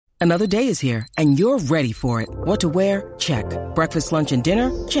Another day is here, and you're ready for it. What to wear? Check. Breakfast, lunch, and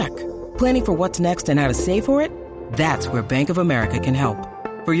dinner? Check. Planning for what's next and how to save for it? That's where Bank of America can help.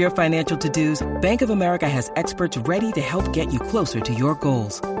 For your financial to-dos, Bank of America has experts ready to help get you closer to your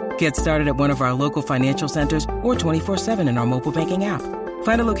goals. Get started at one of our local financial centers or 24/7 in our mobile banking app.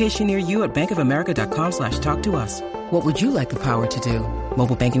 Find a location near you at bankofamerica.com/talktous. What would you like the power to do?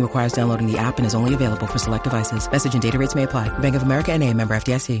 Mobile banking requires downloading the app and is only available for select devices. Message and data rates may apply. Bank of America N.A., member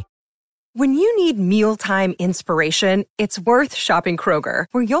FDIC. When you need mealtime inspiration, it's worth shopping Kroger,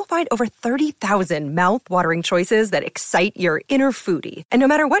 where you'll find over 30,000 mouth-watering choices that excite your inner foodie. And no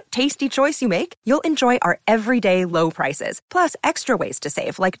matter what tasty choice you make, you'll enjoy our everyday low prices, plus extra ways to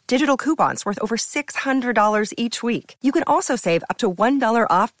save, like digital coupons worth over $600 each week. You can also save up to $1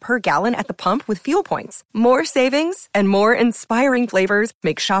 off per gallon at the pump with fuel points. More savings and more inspiring flavors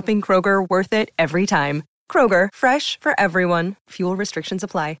make shopping Kroger worth it every time. Kroger, fresh for everyone. Fuel restrictions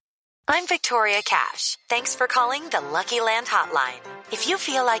apply. I'm Victoria Cash. Thanks for calling the Lucky Land Hotline. If you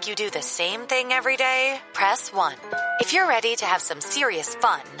feel like you do the same thing every day, press 1. If you're ready to have some serious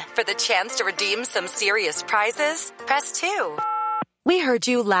fun for the chance to redeem some serious prizes, press 2. We heard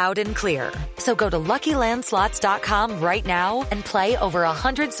you loud and clear. So go to LuckyLandSlots.com right now and play over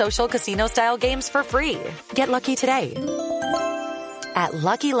 100 social casino-style games for free. Get lucky today at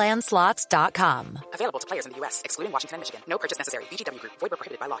LuckyLandSlots.com. Available to players in the U.S., excluding Washington and Michigan. No purchase necessary. VGW Group. Void where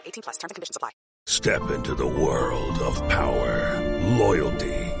prohibited by law. 18+. Terms and conditions apply. Step into the world of power,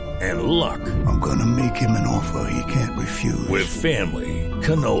 loyalty, and luck. I'm gonna make him an offer he can't refuse. With family,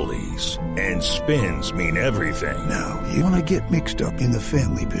 cannolis, and spins mean everything. Now, you wanna get mixed up in the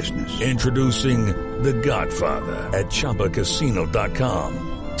family business. Introducing The Godfather at ChumbaCasino.com.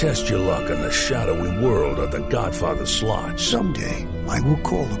 Test your luck in the shadowy world of The Godfather slot. Someday, I will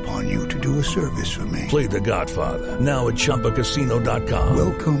call upon you to do a service for me. Play The Godfather, now at ChumbaCasino.com.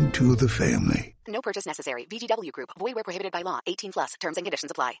 Welcome to the family. No purchase necessary. VGW Group. Void where prohibited by law. 18+. Terms and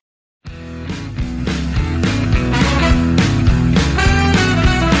conditions apply.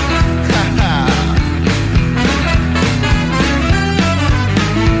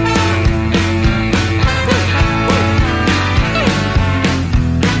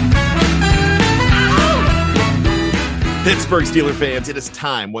 Pittsburgh Steelers fans, it is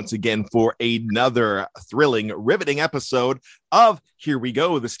time once again for another thrilling, riveting episode of Here We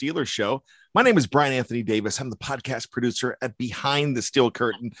Go, the Steelers Show. My name is Bryan Anthony Davis. I'm the podcast producer at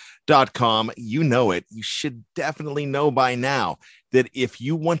BehindTheSteelCurtain.com. You know it. You should definitely know by now that if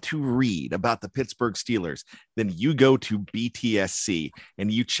you want to read about the Pittsburgh Steelers, then you go to BTSC and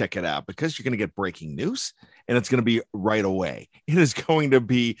you check it out, because you're going to get breaking news and it's going to be right away. It is going to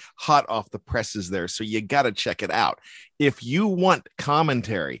be hot off the presses there. So you got to check it out. If you want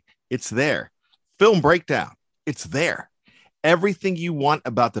commentary, it's there. Film breakdown, it's there. Everything you want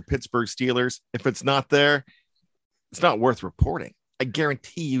about the Pittsburgh Steelers, if it's not there, it's not worth reporting. I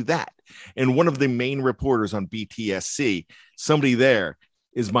guarantee you that. And one of the main reporters on BTSC, somebody there,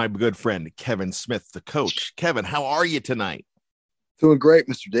 is my good friend, Kevin Smith, the coach. Kevin, how are you tonight? Doing great,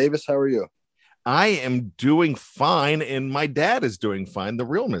 Mr. Davis. How are you? I am doing fine, and my dad is doing fine, the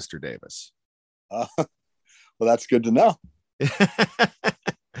real Mr. Davis. Well, that's good to know.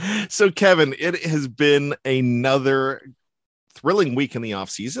 So, Kevin, it has been another thrilling week in the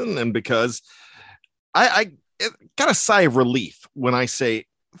offseason, and because I got a sigh of relief when I say,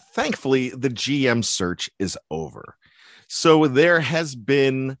 thankfully, the GM search is over. So there has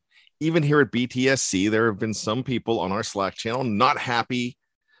been, even here at BTSC, there have been some people on our Slack channel not happy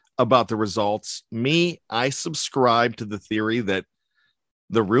about the results. Me, I subscribe to the theory that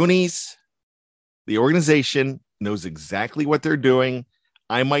the Rooneys, the organization, knows exactly what they're doing.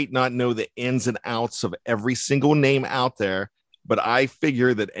 I might not know the ins and outs of every single name out there, but I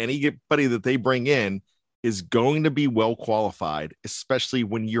figure that anybody that they bring in is going to be well qualified, especially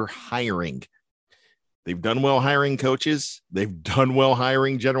when you're hiring. They've done well hiring coaches. They've done well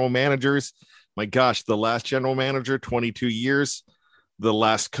hiring general managers. My gosh, the last general manager, 22 years. The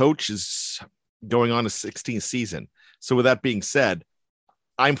last coach is going on a 16th season. So with that being said,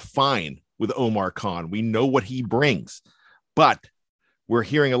 I'm fine with Omar Khan. We know what he brings, but we're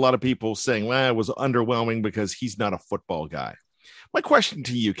hearing a lot of people saying, well, it was underwhelming because he's not a football guy. My question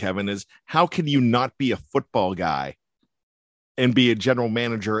to you, Kevin, is how can you not be a football guy and be a general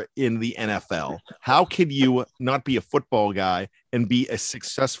manager in the NFL? How can you not be a football guy and be a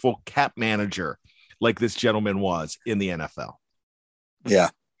successful cap manager like this gentleman was in the NFL? Yeah.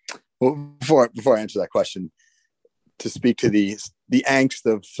 Well, before I answer that question, to speak to the angst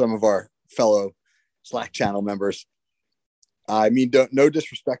of some of our fellow Slack channel members, I mean, no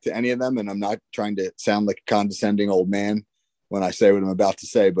disrespect to any of them, and I'm not trying to sound like a condescending old man, when I say what I'm about to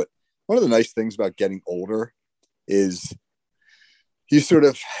say, but one of the nice things about getting older is you sort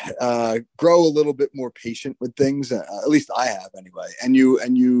of grow a little bit more patient with things. At least I have anyway. And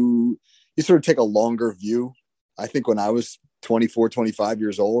you sort of take a longer view. I think when I was 24, 25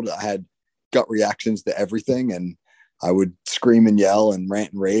 years old, I had gut reactions to everything. And I would scream and yell and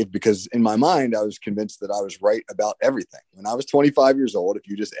rant and rave because in my mind, I was convinced that I was right about everything. When I was 25 years old, if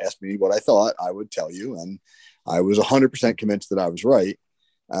you just asked me what I thought, I would tell you. And I was 100% convinced that I was right.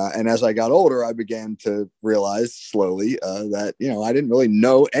 And as I got older, I began to realize slowly that, I didn't really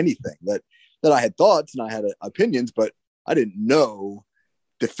know anything, that I had thoughts and I had opinions, but I didn't know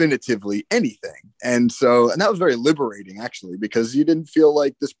definitively anything. And that was very liberating, actually, because you didn't feel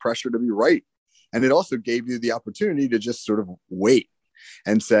like this pressure to be right. And it also gave you the opportunity to just sort of wait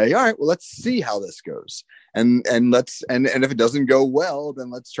and say, all right, well, let's see how this goes. And if it doesn't go well,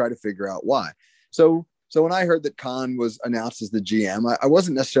 then let's try to figure out why. So when I heard that Khan was announced as the GM, I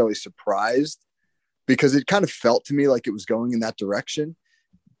wasn't necessarily surprised because it kind of felt to me like it was going in that direction.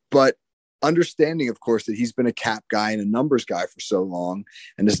 But understanding, of course, that he's been a cap guy and a numbers guy for so long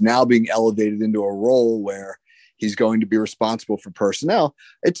and is now being elevated into a role where he's going to be responsible for personnel,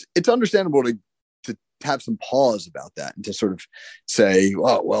 it's understandable to have some pause about that and to sort of say,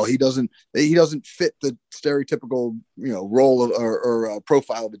 oh, well, he doesn't fit the stereotypical, role of, or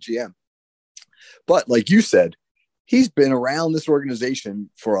profile of a GM. But like you said, he's been around this organization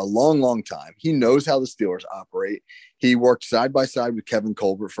for a long, long time. He knows how the Steelers operate. He worked side by side with Kevin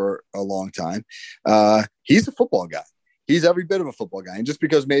Colbert for a long time. He's a football guy. He's every bit of a football guy. And just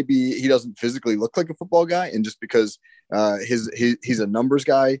because maybe he doesn't physically look like a football guy, and just because he's a numbers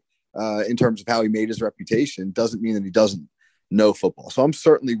guy in terms of how he made his reputation, doesn't mean that he doesn't know football. So I'm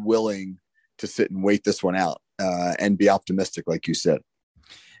certainly willing to sit and wait this one out and be optimistic, like you said.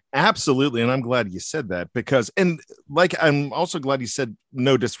 Absolutely. And I'm glad you said that I'm also glad you said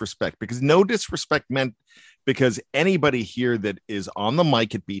no disrespect, because no disrespect meant because anybody here that is on the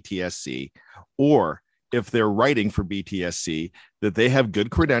mic at BTSC, or if they're writing for BTSC, that they have good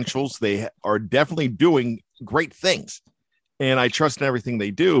credentials, they are definitely doing great things. And I trust in everything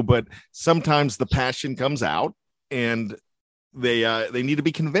they do, but sometimes the passion comes out and they need to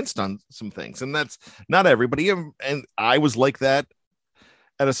be convinced on some things. And that's not everybody. And I was like that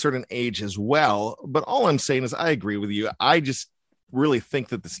at a certain age as well. But all I'm saying is I agree with you. I just really think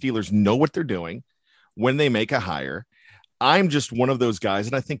that the Steelers know what they're doing when they make a hire. I'm just one of those guys,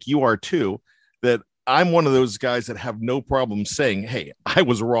 and I think you are too, that I'm one of those guys that have no problem saying, hey, I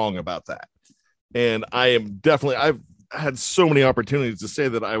was wrong about that. And I've had so many opportunities to say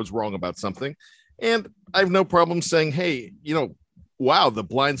that I was wrong about something. And I have no problem saying, hey, wow, the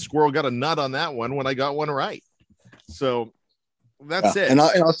blind squirrel got a nut on that one when I got one right. So that's it. And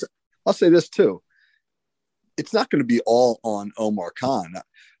I'll say this too. It's not going to be all on Omar Khan.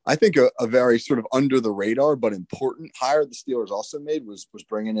 I think a very sort of under the radar but important hire the Steelers also made was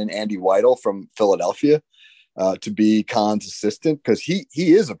bringing in Andy Weidel from Philadelphia to be Khan's assistant, because he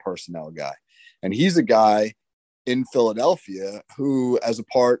is a personnel guy, and he's a guy in Philadelphia who, as a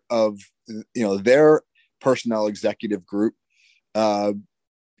part of their personnel executive group,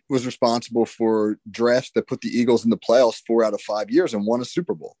 was responsible for drafts that put the Eagles in the playoffs 4 out of 5 years and won a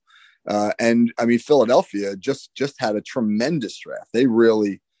Super Bowl. And I mean, Philadelphia just had a tremendous draft. They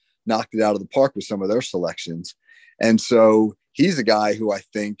really knocked it out of the park with some of their selections. And so he's a guy who I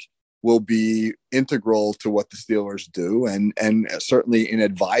think will be integral to what the Steelers do, and certainly in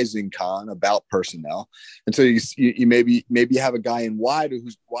advising Khan about personnel. And so you maybe have a guy in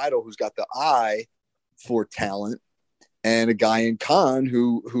Weidel who's got the eye for talent, and a guy in Khan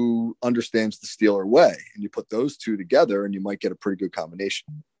who understands the Steeler way. And you put those two together and you might get a pretty good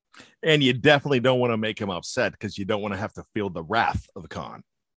combination. And you definitely don't want to make him upset, because you don't want to have to feel the wrath of Khan.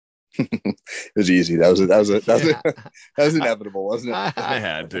 It was easy. That was inevitable, wasn't it? I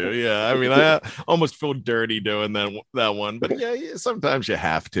had to. Yeah. I mean, I almost feel dirty doing that one, but yeah, sometimes you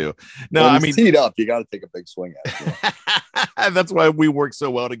have to. No, I mean, teed up, you got to take a big swing at it. And that's why we work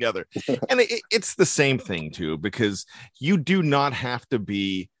so well together. And it's the same thing too, because you do not have to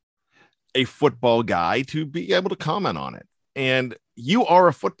be a football guy to be able to comment on it. And you are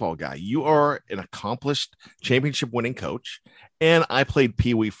a football guy. You are an accomplished championship winning coach. And I played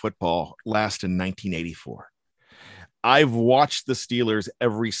Pee Wee football last in 1984. I've watched the Steelers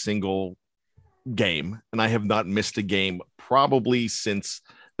every single game, and I have not missed a game probably since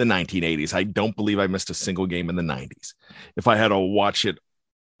the 1980s. I don't believe I missed a single game in the 90s. If I had to watch it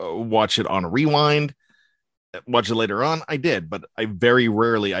on a rewind, watch it later on, I did, but I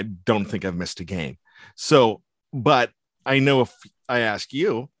don't think I've missed a game. So, but I know if I ask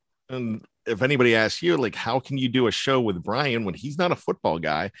you, and if anybody asks you, like, how can you do a show with Bryan when he's not a football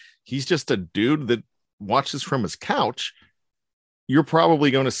guy? He's just a dude that watches from his couch. You're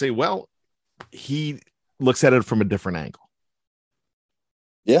probably going to say, well, he looks at it from a different angle.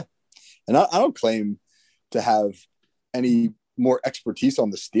 Yeah. And I don't claim to have any more expertise on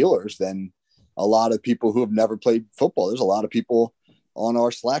the Steelers than a lot of people who have never played football. There's a lot of people on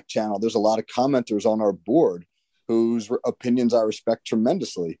our Slack channel. There's a lot of commenters on our board whose opinions I respect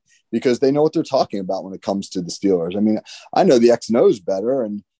tremendously because they know what they're talking about when it comes to the Steelers. I mean, I know the X and O's better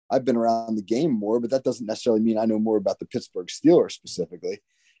and I've been around the game more, but that doesn't necessarily mean I know more about the Pittsburgh Steelers specifically.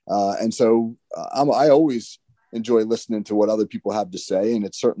 And so I always enjoy listening to what other people have to say, and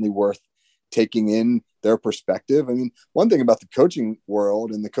it's certainly worth taking in their perspective. I mean, one thing about the coaching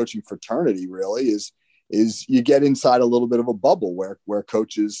world and the coaching fraternity really is you get inside a little bit of a bubble where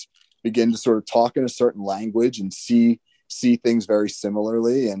coaches begin to sort of talk in a certain language and see things very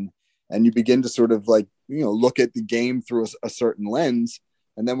similarly. And you begin to sort of like, look at the game through a certain lens.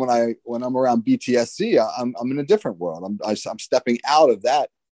 And then when I'm around BTSC, I'm in a different world. I'm stepping out of that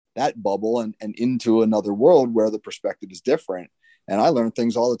bubble and into another world where the perspective is different. And I learn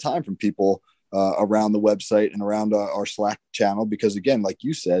things all the time from people around the website and around our Slack channel, because again, like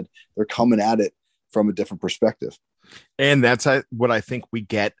you said, they're coming at it from a different perspective. And that's what I think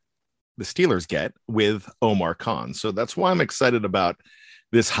the Steelers get with Omar Khan. So that's why I'm excited about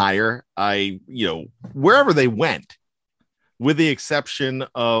this hire. Wherever they went, with the exception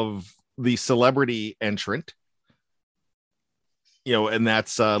of the celebrity entrant, and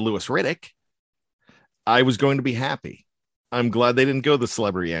that's Louis Riddick, I was going to be happy. I'm glad they didn't go the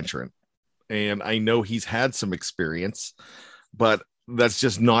celebrity entrant. And I know he's had some experience, but that's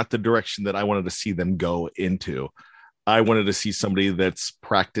just not the direction that I wanted to see them go into. I wanted to see somebody that's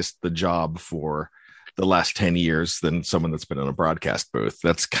practiced the job for the last 10 years than someone that's been in a broadcast booth.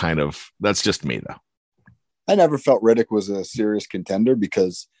 That's just me though. I never felt Riddick was a serious contender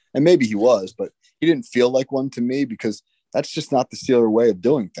and maybe he was, but he didn't feel like one to me because that's just not the Steeler way of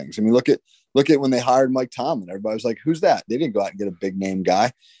doing things. I mean, look at when they hired Mike Tomlin. Everybody was like, who's that? They didn't go out and get a big name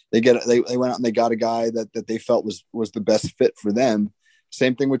guy. They went out and they got a guy that they felt was the best fit for them.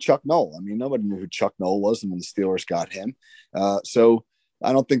 Same thing with Chuck Noll. I mean, nobody knew who Chuck Noll was when the Steelers got him. So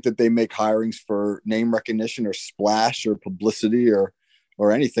I don't think that they make hirings for name recognition or splash or publicity or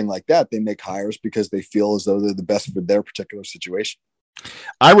anything like that. They make hires because they feel as though they're the best for their particular situation.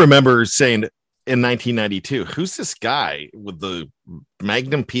 I remember saying in 1992, who's this guy with the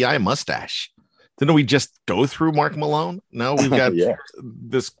Magnum PI mustache? Didn't we just go through Mark Malone? No, we've got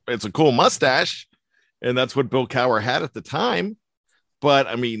this. It's a cool mustache. And that's what Bill Cowher had at the time. But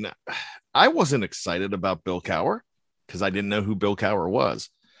I mean, I wasn't excited about Bill Cowher because I didn't know who Bill Cowher was.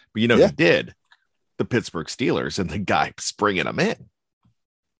 But he did, the Pittsburgh Steelers, and the guy bringing him in.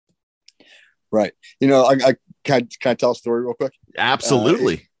 Right. I can tell a story real quick?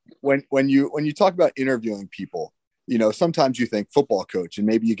 Absolutely. When you talk about interviewing people, sometimes you think football coach, and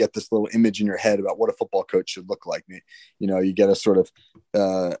maybe you get this little image in your head about what a football coach should look like. You get a sort of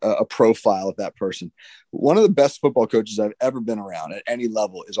a profile of that person. One of the best football coaches I've ever been around at any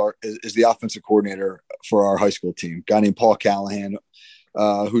level is the offensive coordinator for our high school team, a guy named Paul Callahan,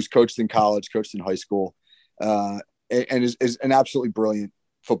 who's coached in college, coached in high school, and is an absolutely brilliant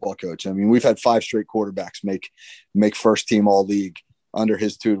football coach. I mean, we've had 5 straight quarterbacks make first team all league under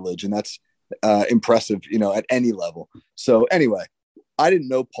his tutelage, and that's impressive, at any level. So anyway, I didn't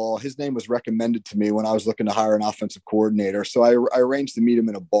know Paul. His name was recommended to me when I was looking to hire an offensive coordinator. So I arranged to meet him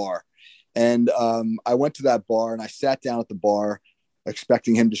in a bar, and I went to that bar and I sat down at the bar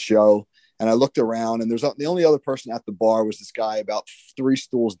expecting him to show. And I looked around, and the only other person at the bar was this guy about 3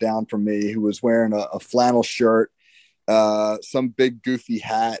 stools down from me who was wearing a flannel shirt, some big goofy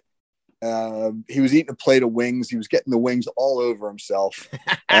hat. He was eating a plate of wings. He was getting the wings all over himself.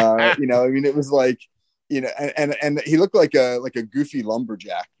 It was like, and he looked like a goofy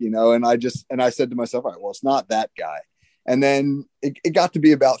lumberjack, and I said to myself, all right, well, it's not that guy. And then it got to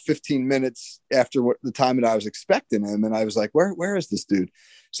be about 15 minutes after the time that I was expecting him. And I was like, where is this dude?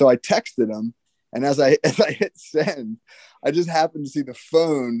 So I texted him, and as I hit send, I just happened to see the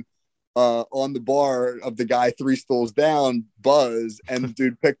phone on the bar of the guy 3 stools down buzz, and the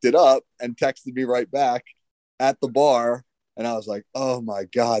dude picked it up and texted me right back at the bar. And I was like, oh my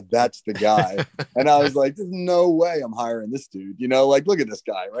God, that's the guy. And I was like, there's no way I'm hiring this dude, look at this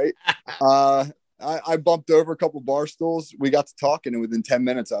guy. Right. I bumped over a couple bar stools. We got to talking, and within 10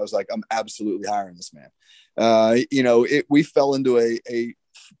 minutes, I was like, I'm absolutely hiring this man. We fell into a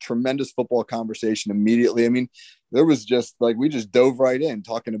tremendous football conversation immediately. I mean, there was just like, we just dove right in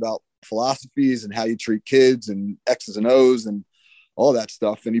talking about philosophies and how you treat kids and X's and O's and all that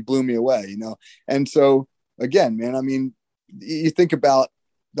stuff. And he blew me away, you know? And so again, man, I mean, you think about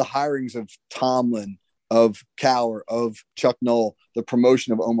the hirings of Tomlin, of Cowher, of Chuck Noll, the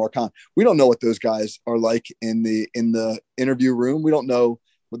promotion of Omar Khan. We don't know what those guys are like in the interview room. We don't know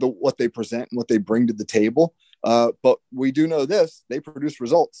what they present and what they bring to the table. But we do know this: they produce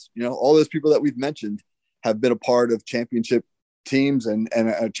results. You know, all those people that we've mentioned have been a part of championship teams and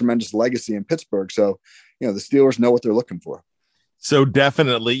a tremendous legacy in Pittsburgh. So, you know, the Steelers know what they're looking for. So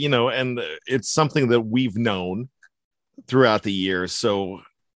definitely, you know, and it's something that we've known throughout the years. So,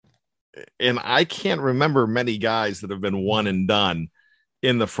 and I can't remember many guys that have been one and done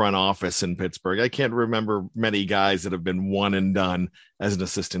in the front office in Pittsburgh. I can't remember many guys that have been one and done as an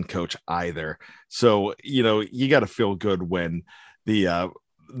assistant coach either. So, you know, you got to feel good when the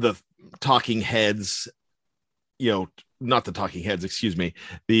talking heads, you know, not the talking heads, excuse me,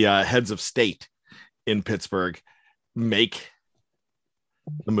 the heads of state in Pittsburgh make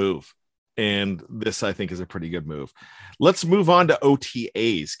the move. And this, I think, is a pretty good move. Let's move on to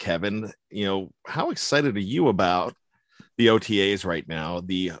OTAs, Kevin. You know, how excited are you about the OTAs right now?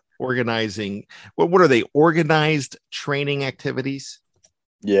 The organizing, what are they? Organized training activities?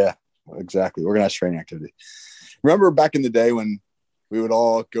 Yeah, exactly. Organized training activity. Remember back in the day when we would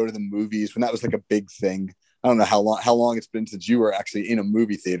all go to the movies, when that was like a big thing? I don't know how long it's been since you were actually in a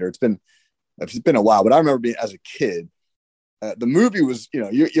movie theater. It's been a while, but I remember being as a kid. The movie was, you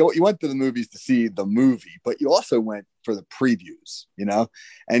know, you went to the movies to see the movie, but you also went for the previews, you know,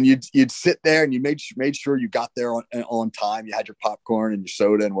 and you'd sit there and you made sure you got there on time. You had your popcorn and your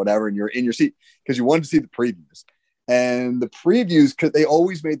soda and whatever, and you're in your seat because you wanted to see the previews. And the previews, they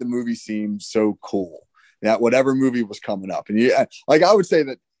always made the movie seem so cool that whatever movie was coming up. And I would say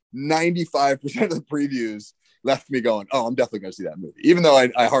that 95% of the previews left me going, oh, I'm definitely going to see that movie, even though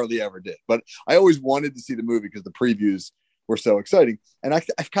I hardly ever did. But I always wanted to see the movie because the previews were so exciting. And I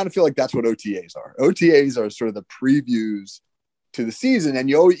kind of feel like that's what OTAs are. OTAs are sort of the previews to the season. And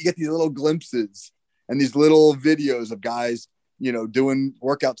you get these little glimpses and these little videos of guys, you know, doing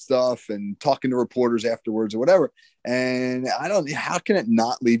workout stuff and talking to reporters afterwards or whatever. And how can it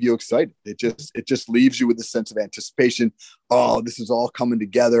not leave you excited? It just leaves you with a sense of anticipation. Oh, this is all coming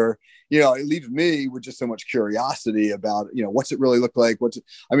together. You know, it leaves me with just so much curiosity about, you know, what's it really look like?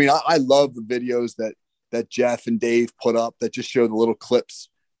 I love the videos that Jeff and Dave put up that just show the little clips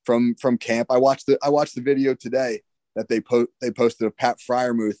from camp. I watched the video today that they posted of Pat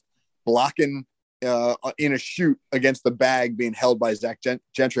Freiermuth blocking in a shoot against the bag being held by Zach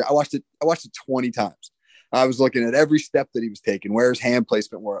Gentry. I watched it 20 times. I was looking at every step that he was taking, where his hand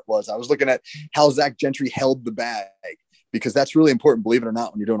placement where it was. I was looking at how Zach Gentry held the bag, because that's really important, believe it or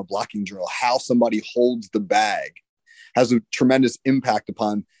not, when you're doing a blocking drill. How somebody holds the bag has a tremendous impact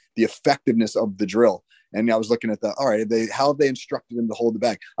upon the effectiveness of the drill. And I was looking at how have they instructed him to hold the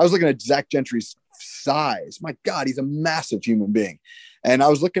bag? I was looking at Zach Gentry's size. My God, he's a massive human being. And I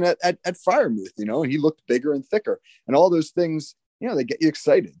was looking at Freiermuth, you know, and he looked bigger and thicker, and all those things, you know, they get you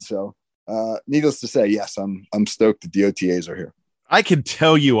excited. So needless to say, yes, I'm stoked that the OTAs are here. I can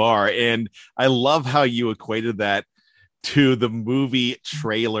tell you are. And I love how you equated that to the movie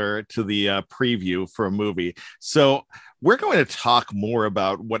trailer, to the preview for a movie. So we're going to talk more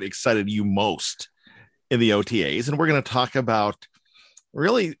about what excited you most in the OTAs. And we're going to talk about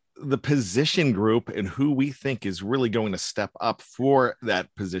really the position group and who we think is really going to step up for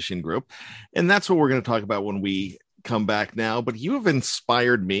that position group. And that's what we're going to talk about when we come back now. But you have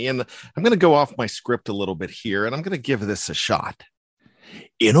inspired me, and I'm going to go off my script a little bit here, and I'm going to give this a shot.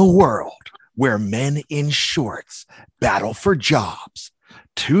 In a world where men in shorts battle for jobs,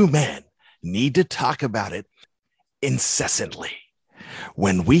 two men need to talk about it incessantly.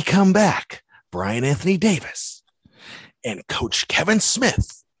 When we come back, Bryan Anthony Davis and Coach Kevin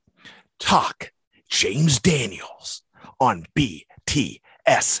Smith talk James Daniels on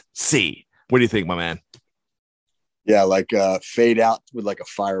BTSC. What do you think, my man? Yeah, like fade out with like a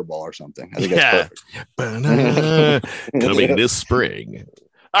fireball or something. I think that's perfect. Coming this spring.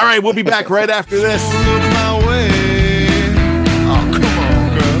 All right, we'll be back right after this.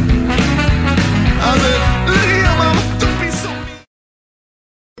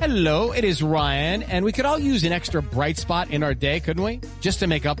 Hello, it is Ryan, and we could all use an extra bright spot in our day, couldn't we? Just to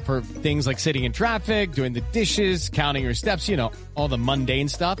make up for things like sitting in traffic, doing the dishes, counting your steps, you know, all the mundane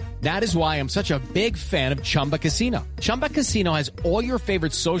stuff. That is why I'm such a big fan of Chumba Casino. Chumba Casino has all your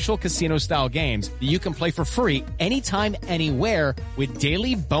favorite social casino-style games that you can play for free anytime, anywhere with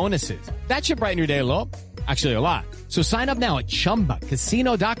daily bonuses. That should brighten your day a little. Actually, a lot. So sign up now at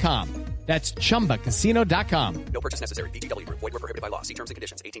ChumbaCasino.com. That's ChumbaCasino.com. No purchase necessary. BTW. Void where prohibited by law. See terms and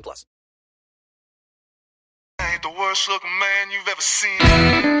conditions. 18+. I ain't the worst looking man you've ever seen.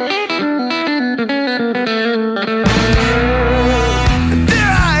 There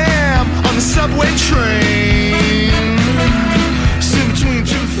I am on the subway train, sitting between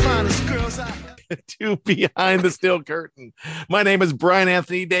two finest girls to Behind the Steel Curtain. My name is Bryan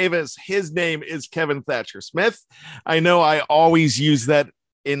Anthony Davis. His name is Kevin Thatcher Smith. I know I always use that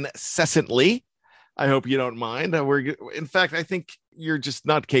incessantly. I hope you don't mind. In fact, I think you're just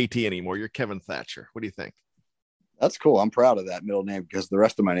not KT anymore. You're Kevin Thatcher. What do you think? That's cool. I'm proud of that middle name because the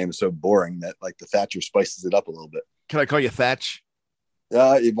rest of my name is so boring that like the Thatcher spices it up a little bit. Can I call you Thatch?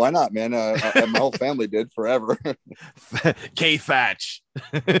 Why not, man? My whole family did forever. K Thatch.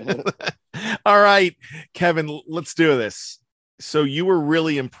 All right, Kevin, let's do this. So you were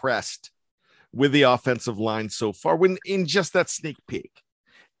really impressed with the offensive line so far when in just that sneak peek.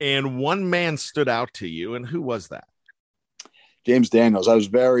 And one man stood out to you. And who was that? James Daniels. I was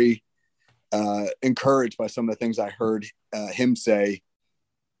very encouraged by some of the things I heard him say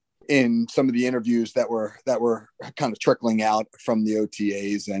in some of the interviews that were kind of trickling out from the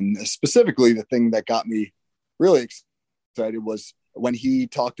OTAs. And specifically the thing that got me really excited was when he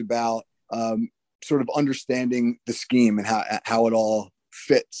talked about sort of understanding the scheme and how it all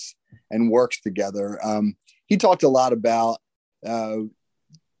fits and works together. He talked a lot about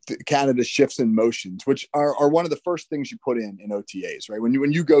Canada's shifts and motions, which are one of the first things you put in OTAs, right?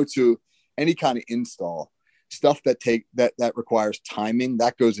 When you go to any kind of install, stuff that requires timing,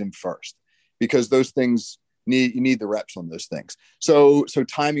 that goes in first because those things you need the reps on those things. So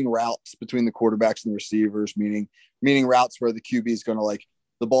timing routes between the quarterbacks and the receivers, meaning routes where the QB is going to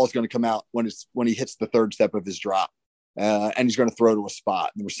the ball is going to come out when he hits the third step of his drop. And he's going to throw to a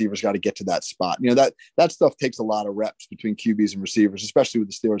spot and the receiver's got to get to that spot. That stuff takes a lot of reps between QBs and receivers, especially with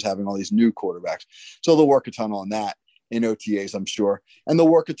the Steelers having all these new quarterbacks. So they'll work a ton on that in OTAs, I'm sure. And they'll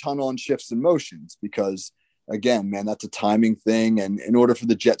work a ton on shifts and motions because again, man, that's a timing thing. And in order for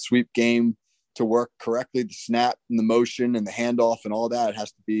the jet sweep game to work correctly, the snap and the motion and the handoff and all that, it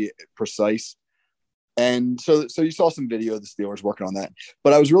has to be precise. And so you saw some video of the Steelers working on that,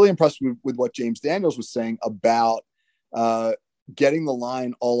 but I was really impressed with what James Daniels was saying about getting the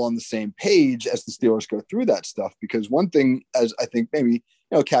line all on the same page as the Steelers go through that stuff. Because one thing, as I think maybe,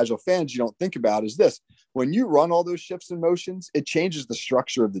 casual fans, you don't think about is this: when you run all those shifts and motions, it changes the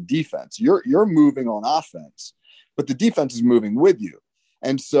structure of the defense. You're moving on offense, but the defense is moving with you.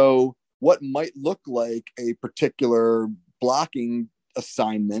 And so what might look like a particular blocking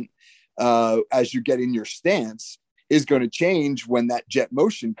assignment as you get in your stance is going to change when that jet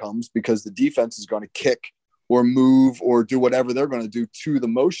motion comes, because the defense is going to kick or move or do whatever they're going to do to the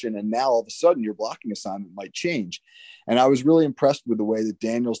motion. And now all of a sudden your blocking assignment might change. And I was really impressed with the way that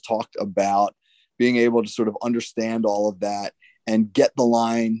Daniels talked about being able to sort of understand all of that and get the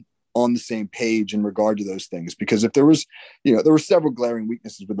line on the same page in regard to those things. Because if there was, there were several glaring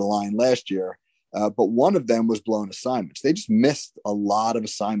weaknesses with the line last year, but one of them was blown assignments. They just missed a lot of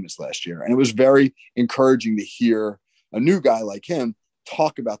assignments last year. And it was very encouraging to hear a new guy like him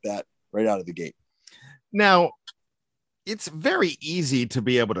talk about that right out of the gate. Now, it's very easy to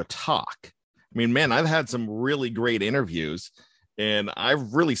be able to talk. I mean, man, I've had some really great interviews and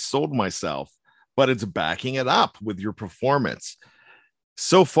I've really sold myself, but it's backing it up with your performance.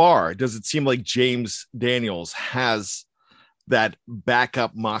 So far, does it seem like James Daniels has that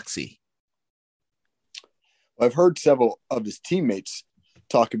backup moxie? I've heard several of his teammates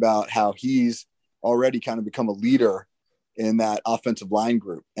talk about how he's already kind of become a leader in that offensive line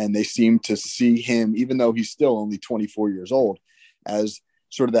group. And they seem to see him, even though he's still only 24 years old, as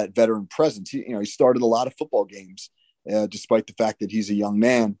sort of that veteran presence. He started a lot of football games, despite the fact that he's a young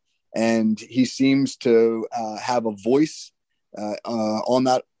man. And he seems to have a voice on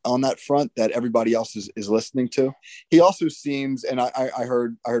that front that everybody else is listening to. He also seems, and I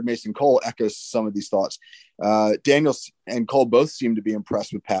heard Mason Cole echo some of these thoughts. Daniels and Cole both seem to be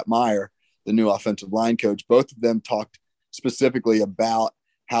impressed with Pat Meyer, the new offensive line coach. Both of them talked specifically about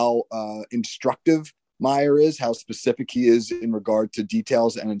how instructive Meyer is, how specific he is in regard to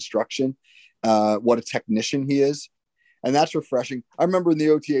details and instruction, what a technician he is. And that's refreshing. I remember in the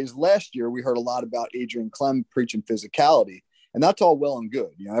OTAs last year, we heard a lot about Adrian Clem preaching physicality, and that's all well and good.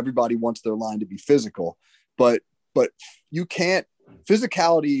 Everybody wants their line to be physical, but you can't.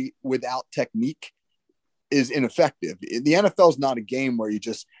 Physicality without technique is ineffective. The NFL is not a game where you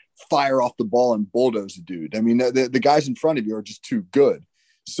just fire off the ball and bulldoze a dude. I mean, the guys in front of you are just too good.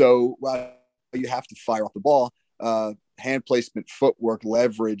 So you have to fire off the ball, hand placement, footwork,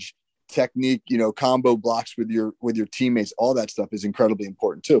 leverage, technique, combo blocks with your teammates, all that stuff is incredibly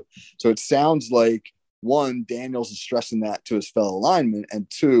important too. So it sounds like, one, Daniels is stressing that to his fellow linemen, and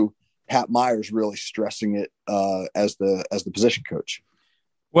two, Pat Myers really stressing it as the position coach.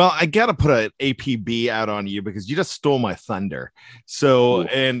 Well, I got to put an APB out on you because you just stole my thunder. So,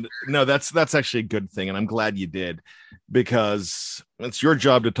 and no, that's actually a good thing. And I'm glad you did, because it's your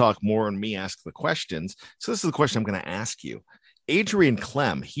job to talk more and me ask the questions. So this is the question I'm going to ask you. Adrian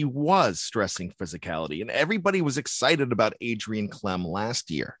Clem, he was stressing physicality, and everybody was excited about Adrian Clem last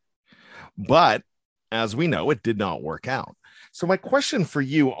year. But as we know, it did not work out. So my question for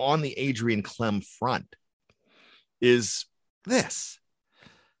you on the Adrian Clem front is this.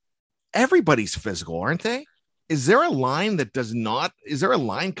 Everybody's physical, aren't they? Is there a line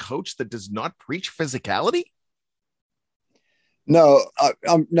coach that does not preach physicality? No,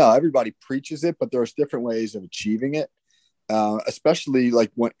 no, everybody preaches it, but there's different ways of achieving it. Especially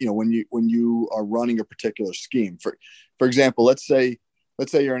like when you are running a particular scheme. For example, let's say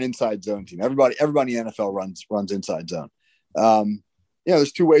you're an inside zone team. Everybody in the NFL runs inside zone.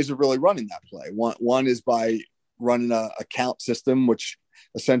 There's two ways of really running that play. One is by running a count system, which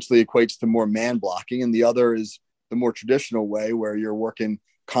essentially equates to more man blocking, and the other is the more traditional way where you're working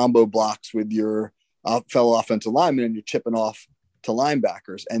combo blocks with your fellow offensive linemen and you're chipping off to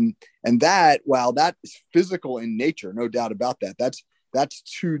linebackers. And that, while that is physical in nature, no doubt about that, that's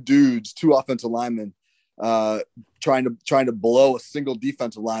two offensive linemen trying to blow a single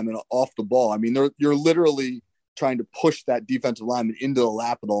defensive lineman off the ball. I mean, you're literally trying to push that defensive lineman into the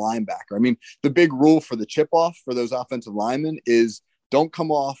lap of the linebacker. I mean, the big rule for the chip off for those offensive linemen is don't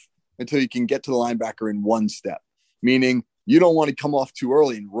come off until you can get to the linebacker in one step, meaning you don't want to come off too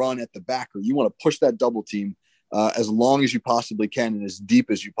early and run at the backer. You want to push that double team as long as you possibly can and as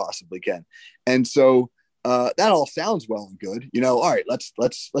deep as you possibly can. And so that all sounds well and good. All right, let's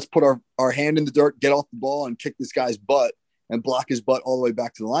put our hand in the dirt, get off the ball and kick this guy's butt and block his butt all the way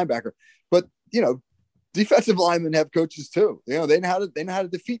back to the linebacker. But, defensive linemen have coaches too. They know how to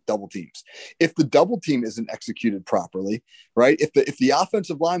defeat double teams. If the double team isn't executed properly, right? If the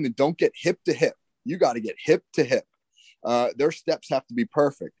offensive linemen don't get hip to hip, you got to get hip to hip. Their steps have to be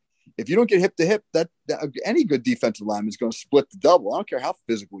perfect. If you don't get hip to hip, that any good defensive lineman is going to split the double. I don't care how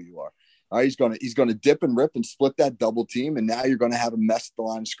physical you are. All right, he's going to dip and rip and split that double team, and now you're going to have a mess at the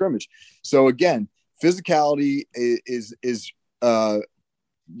line of scrimmage. So again, physicality is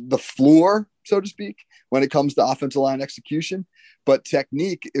the floor, so to speak, when it comes to offensive line execution, but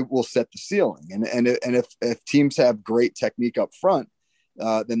technique, it will set the ceiling. And if teams have great technique up front,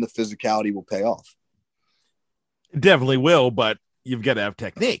 then the physicality will pay off. It definitely will, but you've got to have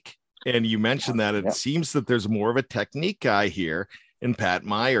technique. And you mentioned that it seems that there's more of a technique guy here in Pat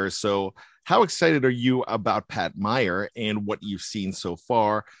Meyer. So how excited are you about Pat Meyer and what you've seen so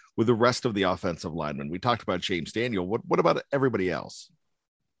far with the rest of the offensive linemen? We talked about James Daniel. What about everybody else?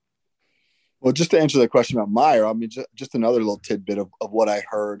 Well, just to answer that question about Meyer, I mean, just another little tidbit of what I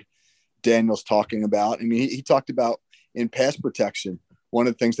heard Daniel's talking about. I mean, he talked about in pass protection, one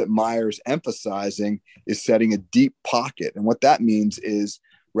of the things that Meyer's emphasizing is setting a deep pocket. And what that means is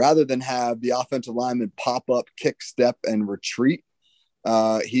rather than have the offensive lineman pop up, kick, step, and retreat,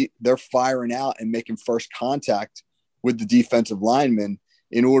 they're firing out and making first contact with the defensive lineman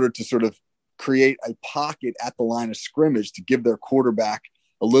in order to sort of create a pocket at the line of scrimmage to give their quarterback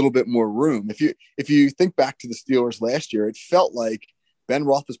a little bit more room. If you think back to the Steelers last year, it felt like Ben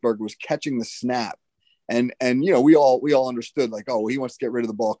Roethlisberger was catching the snap, and we all understood like, oh, he wants to get rid of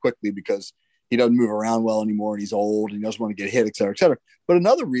the ball quickly because he doesn't move around well anymore and he's old and he doesn't want to get hit, et cetera, et cetera. But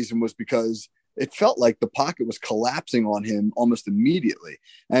another reason was because it felt like the pocket was collapsing on him almost immediately,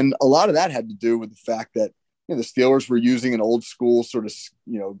 and a lot of that had to do with the fact that the Steelers were using an old school sort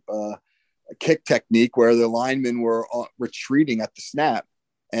of kick technique where the linemen were retreating at the snap.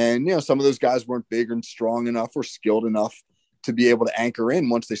 And, some of those guys weren't big and strong enough or skilled enough to be able to anchor in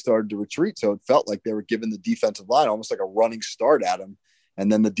once they started to retreat. So it felt like they were giving the defensive line almost like a running start at them. And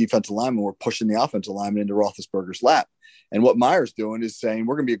then the defensive linemen were pushing the offensive lineman into Roethlisberger's lap. And what Meyer's doing is saying,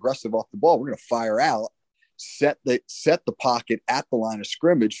 we're going to be aggressive off the ball. We're going to fire out, set the pocket at the line of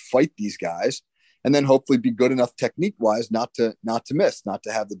scrimmage, fight these guys, and then hopefully be good enough technique wise not to miss, not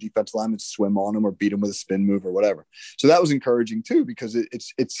to have the defensive lineman swim on them or beat them with a spin move or whatever. So that was encouraging too, because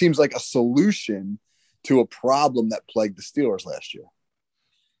it seems like a solution to a problem that plagued the Steelers last year.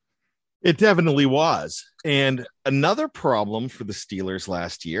 It definitely was. And another problem for the Steelers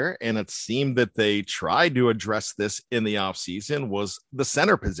last year, and it seemed that they tried to address this in the offseason, was the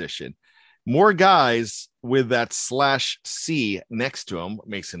center position. More guys with that /C next to him,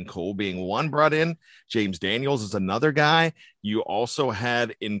 Mason Cole being one brought in. James Daniels is another guy. You also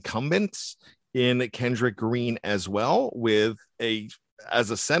had incumbents in Kendrick Green as well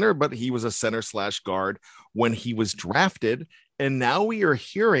as a center, but he was a center/guard when he was drafted. And now we are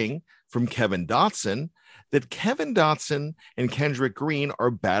hearing from Kevin Dotson that Kevin Dotson and Kendrick Green are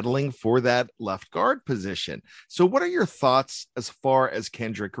battling for that left guard position. So what are your thoughts as far as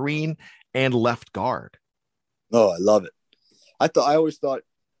Kendrick Green and left guard? Oh, I love it. I always thought,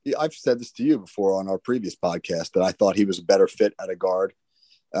 I've said this to you before on our previous podcast, that I thought he was a better fit at a guard.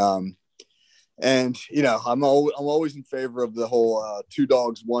 And, I'm always in favor of the whole two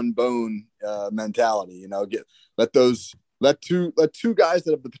dogs, one bone mentality. Let two guys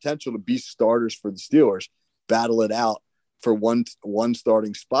that have the potential to be starters for the Steelers battle it out for one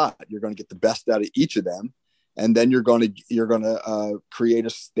starting spot. You're going to get the best out of each of them, and then you're going to create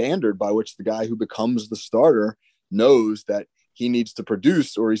a standard by which the guy who becomes the starter knows that he needs to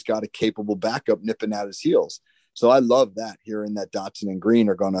produce, or he's got a capable backup nipping at his heels. So I love that, hearing that Dotson and Green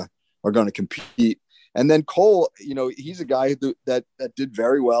are going to compete. And then Cole, he's a guy that did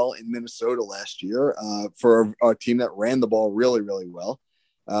very well in Minnesota last year for a team that ran the ball really, really well.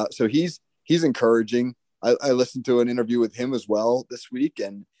 So he's encouraging. I listened to an interview with him as well this week,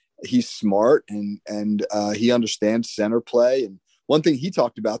 and he's smart and he understands center play. And one thing he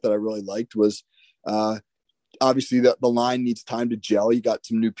talked about that I really liked was obviously the line needs time to gel. You got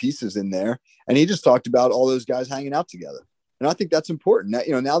some new pieces in there, and he just talked about all those guys hanging out together. And I think that's important.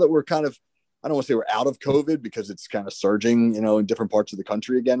 Now that we're kind of, I don't want to say we're out of COVID, because it's kind of surging, in different parts of the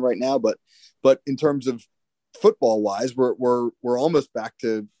country again right now. But in terms of football wise, we're almost back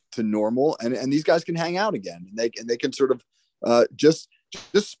to normal, and these guys can hang out again, and they can sort of just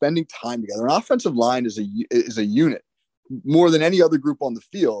spending time together. An offensive line is a unit more than any other group on the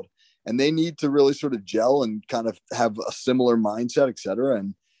field, and they need to really sort of gel and kind of have a similar mindset, et cetera.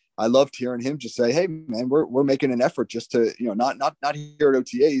 And I loved hearing him just say, "Hey, man, we're making an effort just to, not here at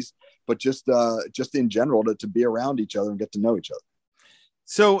OTAs, but just in general to be around each other and get to know each other."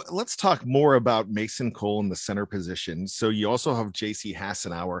 So let's talk more about Mason Cole in the center position. So you also have JC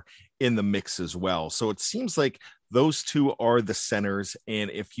Hassenauer in the mix as well. So it seems like those two are the centers.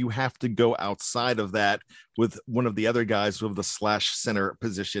 And if you have to go outside of that with one of the other guys with the slash center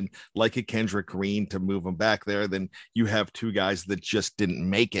position, like a Kendrick Green, to move them back there, then you have two guys that just didn't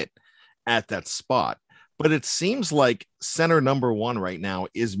make it at that spot. But it seems like center number one right now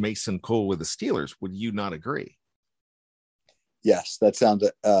is Mason Cole with the Steelers. Would you not agree? Yes, that sounds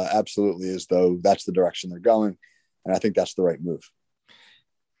absolutely as though that's the direction they're going. And I think that's the right move.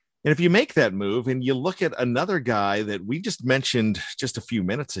 And if you make that move and you look at another guy that we just mentioned just a few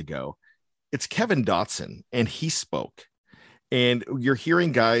minutes ago, it's Kevin Dotson, and he spoke. And you're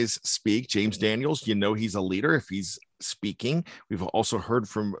hearing guys speak. James Daniels, he's a leader if he's speaking. We've also heard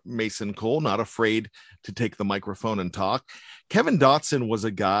from Mason Cole, not afraid to take the microphone and talk. Kevin Dotson was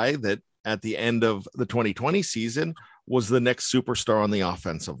a guy that at the end of the 2020 season was the next superstar on the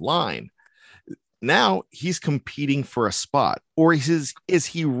offensive line. Now he's competing for a spot, or is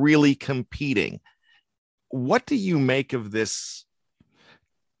he really competing? What do you make of this?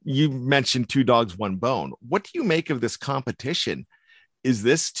 You mentioned two dogs, one bone. What do you make of this competition? Is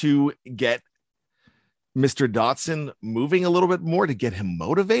this to get Mr. Dotson moving a little bit more, to get him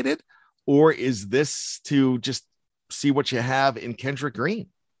motivated? Or is this to just see what you have in Kendrick Green?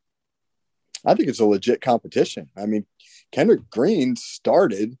 I think it's a legit competition. I mean, Kendrick Green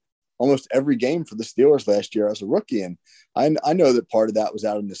started almost every game for the Steelers last year as a rookie. And I know that part of that was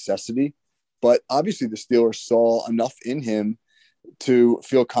out of necessity, but obviously the Steelers saw enough in him to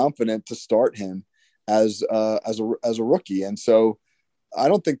feel confident to start him as a rookie. And so I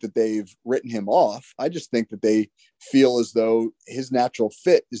don't think that they've written him off. I just think that they feel as though his natural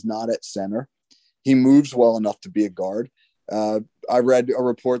fit is not at center. He moves well enough to be a guard. I read a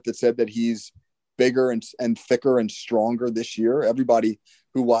report that said that he's bigger and thicker and stronger this year. Everybody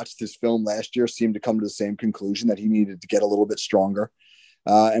who watched his film last year seemed to come to the same conclusion, that he needed to get a little bit stronger.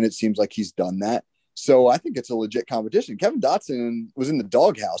 And it seems like he's done that. So I think it's a legit competition. Kevin Dotson was in the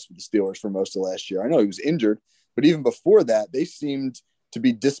doghouse with the Steelers for most of last year. I know he was injured, but even before that, they seemed to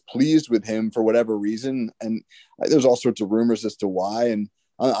be displeased with him for whatever reason. And there's all sorts of rumors as to why. And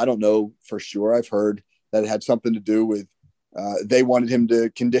I don't know for sure. I've heard that it had something to do with they wanted him to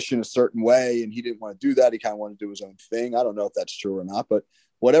condition a certain way, and he didn't want to do that. He kind of wanted to do his own thing. I don't know if that's true or not, but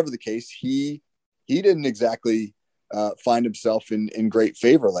whatever the case, he didn't exactly find himself in great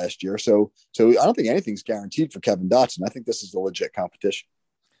favor last year. So I don't think anything's guaranteed for Kevin Dotson. I think this is a legit competition.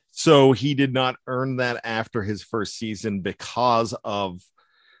 So he did not earn that after his first season because of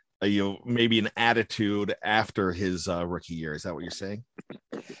maybe an attitude after his rookie year. Is that what you're saying?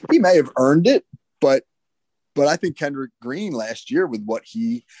 He may have earned it, but I think Kendrick Green last year, with what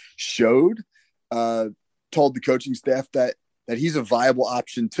he showed, told the coaching staff that he's a viable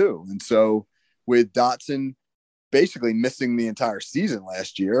option too. And so with Dotson basically missing the entire season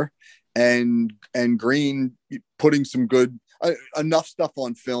last year, and Green putting some good enough stuff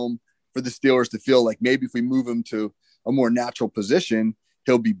on film for the Steelers to feel like maybe if we move him to a more natural position,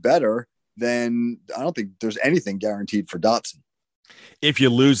 he'll be better. Then I don't think there's anything guaranteed for Dotson. If you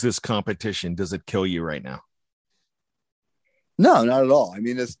lose this competition, does it kill you right now? No, not at all. I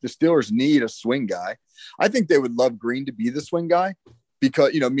mean, the Steelers need a swing guy. I think they would love Green to be the swing guy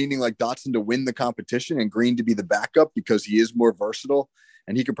because, meaning like Dotson to win the competition and Green to be the backup because he is more versatile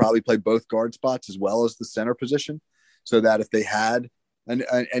and he could probably play both guard spots as well as the center position. So that if they had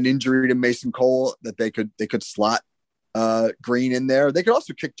an injury to Mason Cole, that they could slot Green in there. They could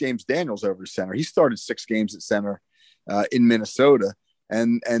also kick James Daniels over to center. He started 6 games at center in Minnesota,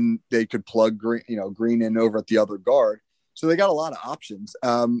 and they could plug Green in over at the other guard. So they got a lot of options.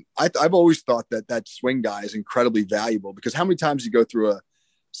 I've always thought that swing guy is incredibly valuable because how many times you go through a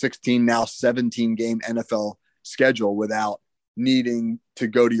 16, now 17 game NFL schedule without needing to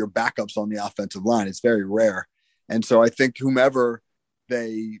go to your backups on the offensive line? It's very rare. And so I think whomever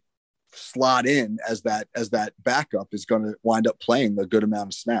they slot in as that backup is going to wind up playing a good amount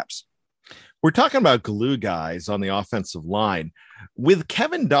of snaps. We're talking about glue guys on the offensive line. With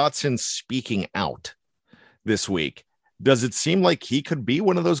Kevin Dotson speaking out this week, does it seem like he could be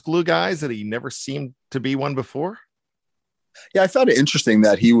one of those glue guys that he never seemed to be one before? Yeah, I found it interesting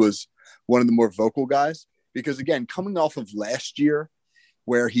that he was one of the more vocal guys because, again, coming off of last year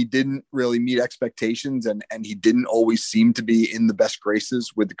where he didn't really meet expectations and he didn't always seem to be in the best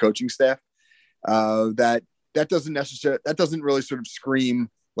graces with the coaching staff, that doesn't really sort of scream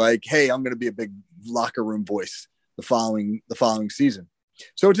like, hey, I'm going to be a big locker room voice the following season.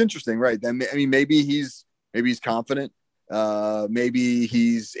 So it's interesting, right? Then, I mean, maybe he's confident. Maybe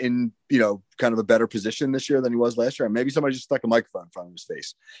he's in, kind of a better position this year than he was last year. And maybe somebody just stuck a microphone in front of his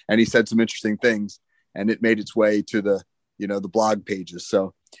face and he said some interesting things and it made its way to the blog pages.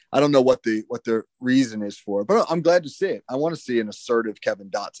 So I don't know what the reason is for it, but I'm glad to see it. I want to see an assertive Kevin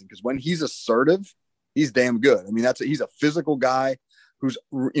Dotson because when he's assertive, he's damn good. I mean, he's a physical guy who's,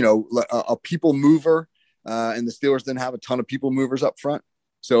 a people mover, and the Steelers didn't have a ton of people movers up front.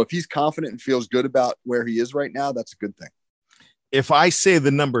 So if he's confident and feels good about where he is right now, that's a good thing. If I say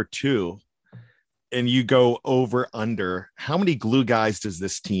the number 2 and you go over under, how many glue guys does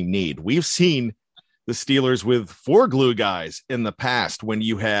this team need? We've seen the Steelers with 4 glue guys in the past when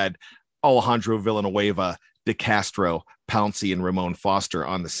you had Alejandro Villanueva, DeCastro, Pouncey, and Ramon Foster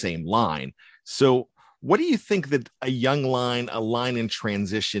on the same line. So what do you think that a line in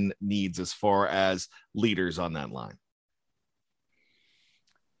transition needs as far as leaders on that line?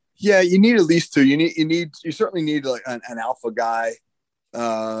 Yeah, you need at least 2. You certainly need like an alpha guy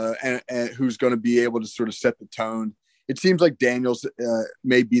and who's going to be able to sort of set the tone. It seems like Daniels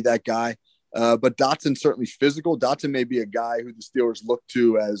may be that guy, but Dotson's certainly physical. Dotson may be a guy who the Steelers look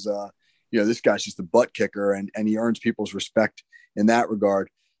to as, this guy's just a butt kicker and he earns people's respect in that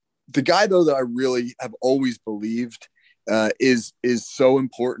regard. The guy, though, that I really have always believed is so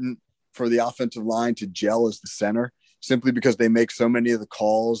important for the offensive line to gel as the center, simply because they make so many of the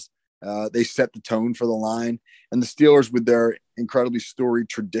calls. They set the tone for the line. And the Steelers, with their incredibly storied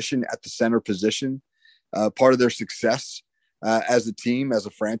tradition at the center position, part of their success as a team, as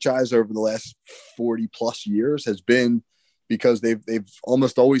a franchise over the last 40 plus years has been because they've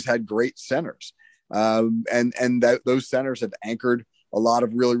almost always had great centers. Those centers have anchored a lot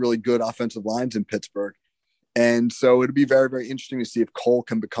of really, really good offensive lines in Pittsburgh. And so it'd be very, very interesting to see if Cole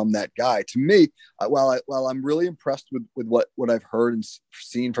can become that guy. To me, while I'm really impressed with what I've heard and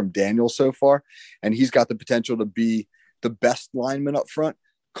seen from Daniel so far, and he's got the potential to be the best lineman up front,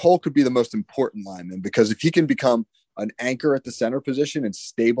 Cole could be the most important lineman because if he can become an anchor at the center position and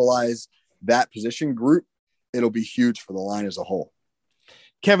stabilize that position group, it'll be huge for the line as a whole.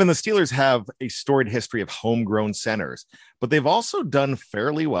 Kevin, the Steelers have a storied history of homegrown centers, but they've also done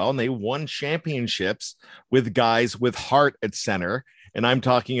fairly well, and they won championships with guys with heart at center. And I'm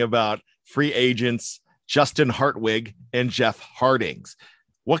talking about free agents Justin Hartwig and Jeff Hardings.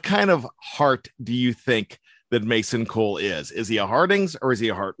 What kind of heart do you think that Mason Cole is? Is he a Hardings or is he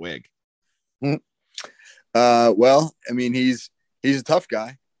a Hartwig? Well, I mean, he's a tough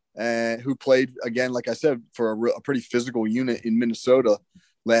guy who played, again, like I said, for a pretty physical unit in Minnesota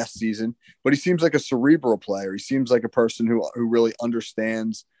last season, but he seems like a cerebral player. He seems like a person who really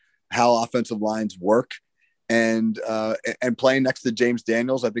understands how offensive lines work, and playing next to James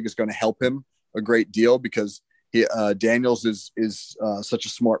Daniels, I think is going to help him a great deal because Daniels is such a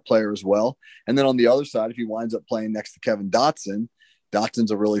smart player as well. And then on the other side, if he winds up playing next to Kevin Dotson,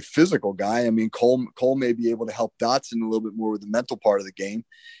 Dotson's a really physical guy. I mean, Cole may be able to help Dotson a little bit more with the mental part of the game,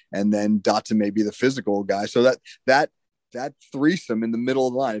 and then Dotson may be the physical guy. So that that threesome in the middle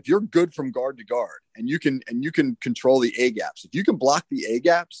of the line, if you're good from guard to guard and you can control the A gaps, if you can block the A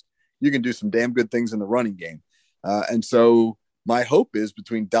gaps, you can do some damn good things in the running game. And so my hope is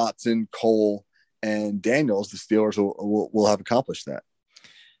between Dotson, Cole, and Daniels, the Steelers will have accomplished that.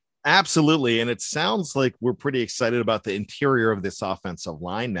 Absolutely. And it sounds like we're pretty excited about the interior of this offensive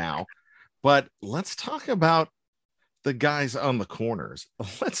line now, but let's talk about the guys on the corners.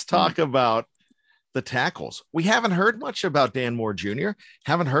 Let's talk about the tackles. We haven't heard much about Dan Moore Jr.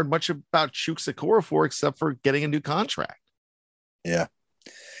 Haven't heard much about Chuks Okorafor except for getting a new contract. Yeah.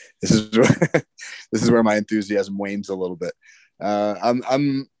 This is where my enthusiasm wanes a little bit.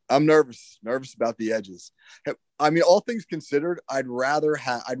 I'm nervous about the edges. I mean, all things considered, I'd rather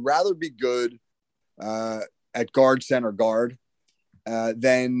be good at guard, center, guard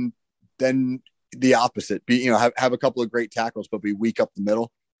than the opposite. Have a couple of great tackles, but be weak up the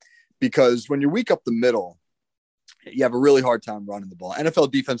middle. Because when you're weak up the middle, you have a really hard time running the ball.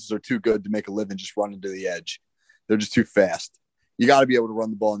 NFL defenses are too good to make a living just running to the edge. They're just too fast. You got to be able to run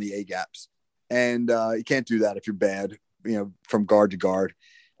the ball in the A gaps. And you can't do that if you're bad, from guard to guard.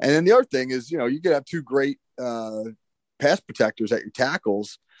 And then the other thing is, you could have two great pass protectors at your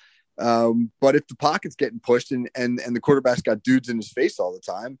tackles. But if the pocket's getting pushed and the quarterback's got dudes in his face all the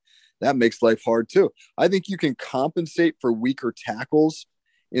time, that makes life hard too. I think you can compensate for weaker tackles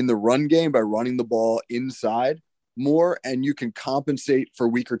in the run game by running the ball inside more, and you can compensate for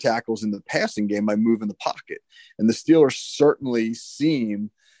weaker tackles in the passing game by moving the pocket. And the Steelers certainly seem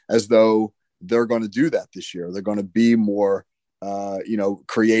as though they're going to do that this year. They're going to be more,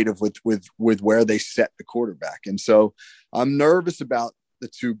 creative with where they set the quarterback. And so I'm nervous about the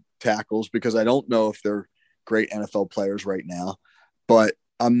two tackles because I don't know if they're great NFL players right now, but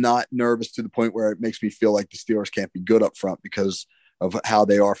I'm not nervous to the point where it makes me feel like the Steelers can't be good up front because of how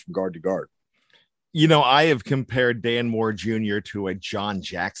they are from guard to guard. I have compared Dan Moore Jr. to a John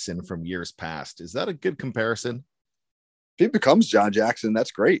Jackson from years past. Is that a good comparison? If he becomes John Jackson,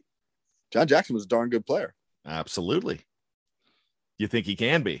 that's great. John Jackson was a darn good player. Absolutely. You think he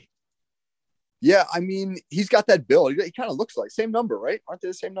can be? Yeah, I mean, he's got that build. He kind of looks like same number, right? Aren't they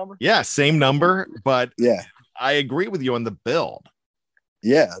the same number? Yeah, same number, but yeah, I agree with you on the build.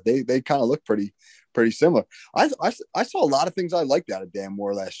 Yeah, they kind of look pretty similar. I saw a lot of things I liked out of Dan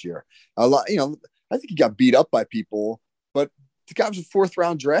Moore last year. A lot, I think he got beat up by people, but the guy was a 4th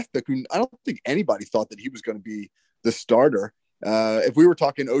round draft pick. I don't think anybody thought that he was going to be the starter. If we were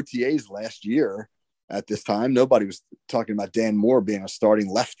talking OTAs last year at this time, nobody was talking about Dan Moore being a starting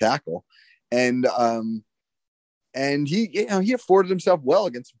left tackle. And he afforded himself well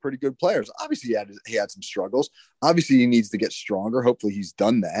against some pretty good players. Obviously he had some struggles. Obviously he needs to get stronger. Hopefully he's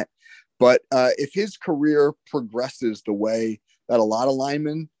done that. But if his career progresses the way that a lot of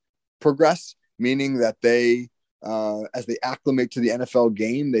linemen progress, meaning that they, as they acclimate to the NFL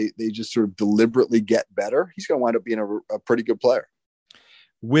game, they just sort of deliberately get better, he's going to wind up being a pretty good player.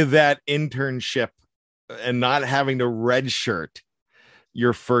 With that internship and not having to redshirt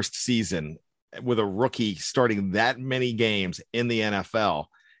your first season with a rookie starting that many games in the NFL,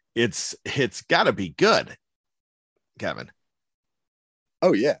 it's got to be good, Kevin.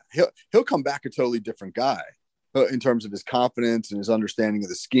 Oh yeah, he'll come back a totally different guy in terms of his confidence and his understanding of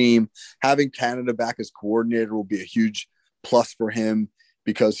the scheme. Having Canada back as coordinator will be a huge plus for him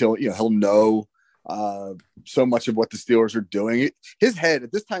because he'll know so much of what the Steelers are doing. His head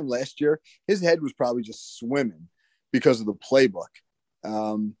at this time last year, his head was probably just swimming because of the playbook.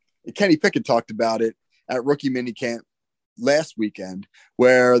 Kenny Pickett talked about it at rookie minicamp last weekend,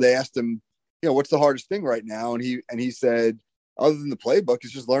 where they asked him, what's the hardest thing right now? And he said, other than the playbook,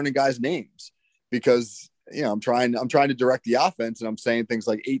 it's just learning guys' names because, I'm trying to direct the offense and I'm saying things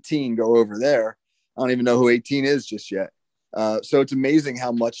like 18, go over there. I don't even know who 18 is just yet. So it's amazing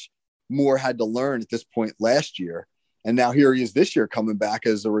how much Moore had to learn at this point last year. And now here he is this year coming back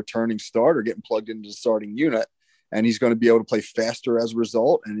as a returning starter, getting plugged into the starting unit. And he's going to be able to play faster as a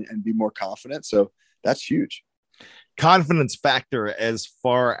result and be more confident. So that's huge. Confidence factor as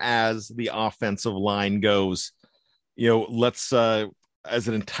far as the offensive line goes. Let's as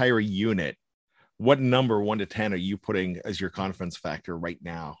an entire unit, what number 1 to 10 are you putting as your confidence factor right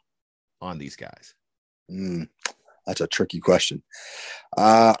now on these guys? That's a tricky question.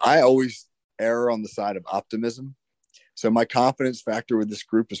 I always err on the side of optimism. So my confidence factor with this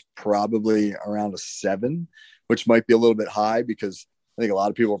group is probably around a 7, which might be a little bit high because I think a lot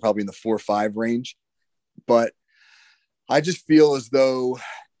of people are probably in the 4 or 5 range. But I just feel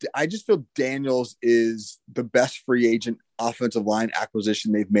Daniels is the best free agent offensive line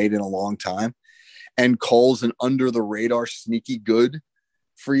acquisition they've made in a long time. And Cole's an under the radar, sneaky good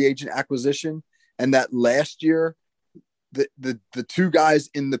free agent acquisition. And that last year, the two guys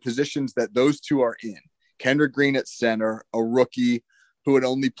in the positions that those two are in, Kendrick Green at center, a rookie who had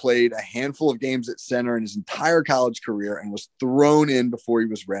only played a handful of games at center in his entire college career and was thrown in before he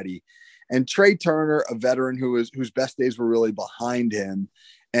was ready. And Trey Turner, a veteran whose best days were really behind him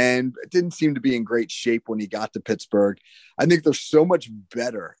and didn't seem to be in great shape when he got to Pittsburgh. I think they're so much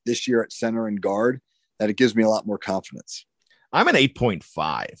better this year at center and guard that it gives me a lot more confidence. I'm an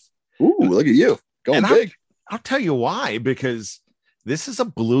 8.5. Ooh, look at you going big. I'll tell you why, because this is a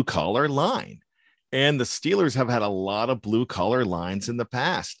blue collar line. And the Steelers have had a lot of blue collar lines in the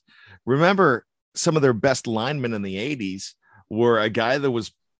past. Remember, some of their best linemen in the 80s were a guy that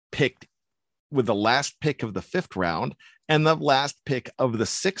was picked with the last pick of the 5th round and the last pick of the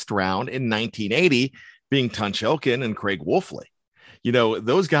 6th round in 1980 being Tunch Ilkin and Craig Wolfley. You know,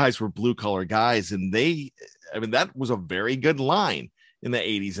 those guys were blue collar guys, and that was a very good line in the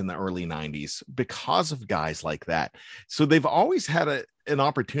 80s and the early 90s because of guys like that. So they've always had an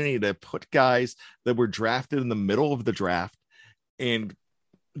opportunity to put guys that were drafted in the middle of the draft and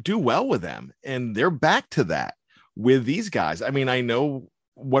do well with them. And they're back to that with these guys. I mean, I know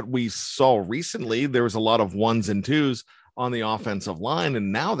what we saw recently, there was a lot of 1s and 2s on the offensive line,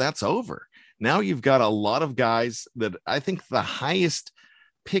 and now that's over. Now you've got a lot of guys that I think the highest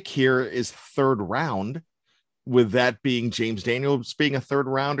pick here is 3rd round, with that being James Daniels being a 3rd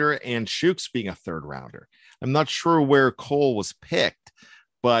rounder and Shooks being a 3rd rounder. I'm not sure where Cole was picked,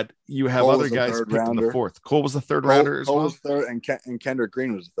 but you have other guys picked in the 4th. Cole was the 3rd rounder as well. Was 3rd, and Kendrick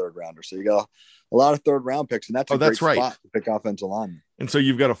Green was the 3rd rounder. So you got a lot of 3rd round picks, and that's a great spot to pick offensive linemen. And so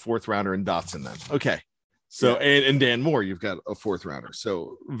you've got a 4th rounder in Dotson then. Okay. So, yeah. and Dan Moore, you've got a 4th rounder.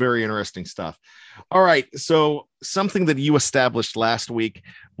 So very interesting stuff. All right. So something that you established last week,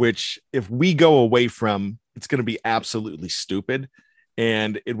 which if we go away from, it's going to be absolutely stupid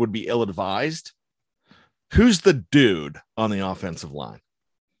and it would be ill-advised. Who's the dude on the offensive line?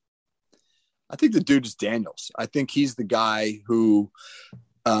 I think the dude is Daniels. I think he's the guy who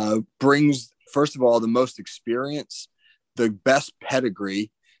brings, first of all, the most experience, the best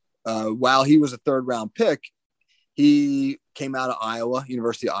pedigree. While he was a 3rd round pick, he came out of Iowa,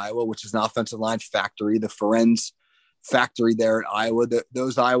 University of Iowa, which is an offensive line factory, the Ferenz factory there at Iowa.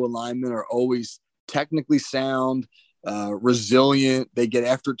 Those Iowa linemen are always technically sound, resilient. They get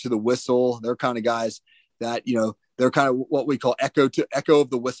after it to the whistle. They're kind of guys that, you know, they're kind of what we call echo of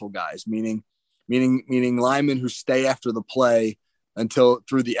the whistle guys, meaning linemen who stay after the play until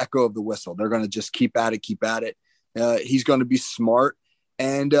through the echo of the whistle. They're going to just keep at it. He's going to be smart.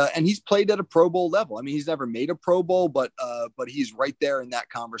 And he's played at a Pro Bowl level. I mean, he's never made a Pro Bowl, but he's right there in that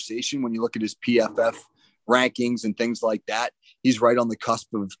conversation. When you look at his PFF rankings and things like that, he's right on the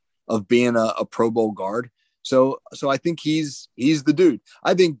cusp of being a Pro Bowl guard. So I think he's the dude.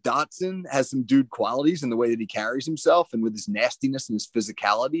 I think Dotson has some dude qualities in the way that he carries himself and with his nastiness and his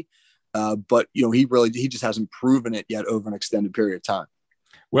physicality. But you know, he just hasn't proven it yet over an extended period of time.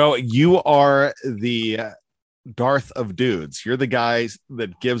 Well, you are the Darth of dudes. You're the guys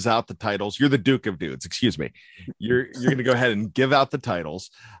that gives out the titles. You're the Duke of dudes. Excuse me. You're going to go ahead and give out the titles.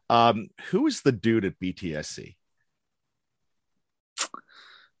 Who is the dude at BTSC?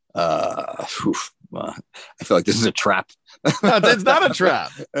 I feel like this is a trap. No, it's not a trap.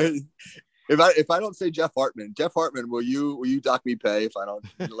 If I don't say Jeff Hartman, will you dock me pay if I don't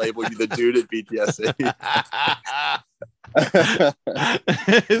label you the dude at BTSC?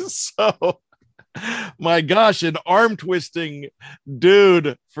 So, my gosh, an arm twisting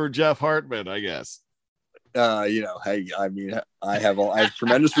dude for Jeff Hartman, I guess. You know, hey, I mean, I have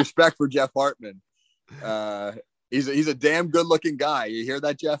tremendous respect for Jeff Hartman. He's a damn good looking guy. You hear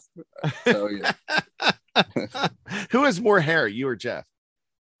that, Jeff? So, yeah. Who has more hair, you or Jeff?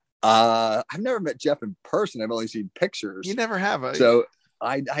 I've never met Jeff in person. I've only seen pictures. You never have. So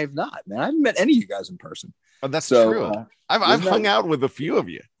I have not, man. I haven't met any of you guys in person. Oh, that's true. I've hung out with a few of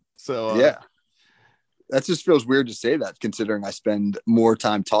you. So yeah. That just feels weird to say that, considering I spend more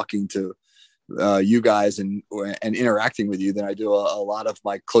time talking to you guys and interacting with you than I do a lot of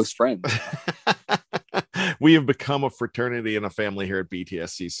my close friends. We have become a fraternity and a family here at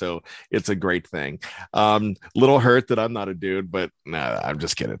BTSC, so it's a great thing. Little hurt that I'm not a dude, but nah, I'm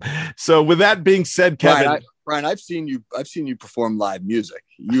just kidding. So with that being said, Kevin, Bryan, I've seen you perform live music.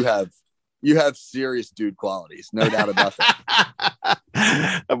 You have serious dude qualities, no doubt about that.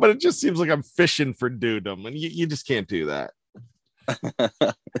 But it just seems like I'm fishing for dudedom, and you just can't do that.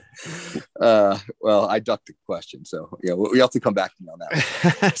 Well, I ducked the question, so yeah, we have to come back to me on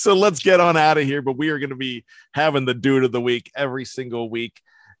that. So let's get on out of here. But we are going to be having the dude of the week every single week,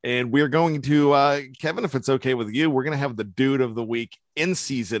 and we're going to Kevin, if it's okay with you, we're going to have the dude of the week in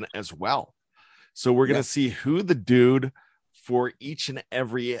season as well. So we're going to see who the dude for each and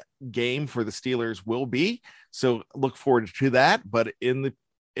every game for the Steelers will be. So look forward to that. But in the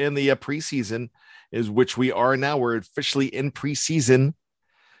preseason is which we are now, we're officially in preseason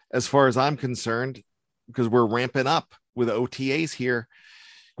as far as I'm concerned, because we're ramping up with OTAs here.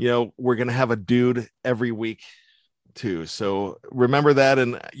 You know, we're going to have a dude every week too. So remember that.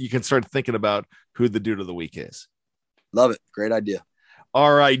 And you can start thinking about who the dude of the week is. Love it. Great idea.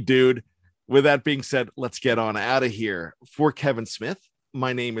 All right, dude. With that being said, let's get on out of here. For Kevin Smith,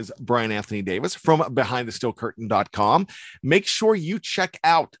 my name is Bryan Anthony Davis from BehindTheSteelCurtain.com. Make sure you check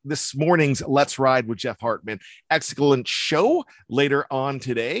out this morning's Let's Ride with Jeff Hartman. Excellent show later on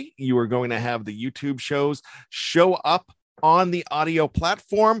today. You are going to have the YouTube shows show up on the audio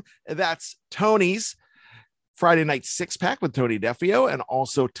platform. That's Tony's Friday Night Six Pack with Tony Defio, and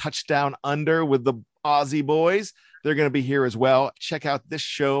also Touchdown Under with the Aussie boys. They're going to be here as well. Check out this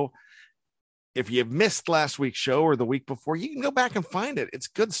show. If you've missed last week's show or the week before, you can go back and find it. It's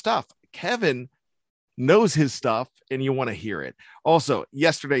good stuff. Kevin knows his stuff and you want to hear it. Also,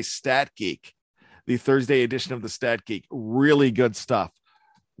 yesterday's Stat Geek, the Thursday edition of the Stat Geek, really good stuff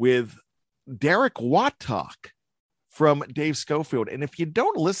with Derek Watt talk from Dave Schofield. And if you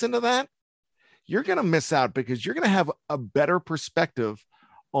don't listen to that, you're going to miss out, because you're going to have a better perspective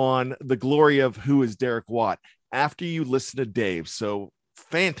on the glory of who is Derek Watt after you listen to Dave. So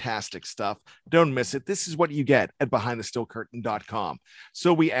fantastic stuff. Don't miss it. This is what you get at BehindTheSteelCurtain.com.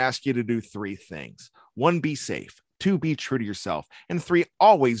 So we ask you to do 3 things. 1, be safe. 2, be true to yourself. And 3,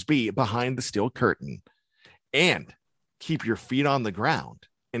 always be behind the steel curtain. And keep your feet on the ground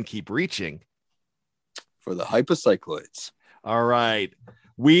and keep reaching for the hypocycloids. All right.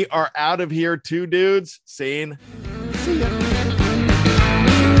 We are out of here, 2 dudes saying see ya.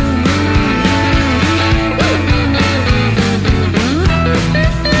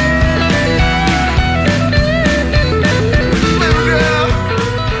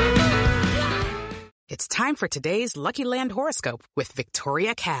 It's time for today's Lucky Land horoscope with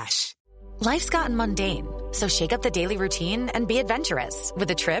Victoria Cash. Life's gotten mundane, so shake up the daily routine and be adventurous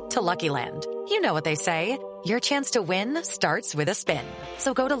with a trip to Lucky Land. You know what they say. Your chance to win starts with a spin.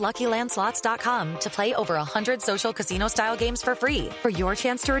 So go to LuckyLandSlots.com to play over 100 social casino-style games for free for your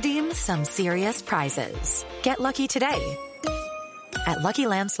chance to redeem some serious prizes. Get lucky today at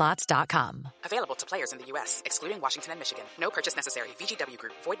LuckyLandSlots.com. Available to players in the U.S., excluding Washington and Michigan. No purchase necessary. VGW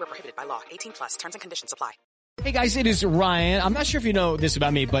Group. Void where prohibited by law. 18+. Terms and conditions apply. Hey guys, it is Ryan. I'm not sure if you know this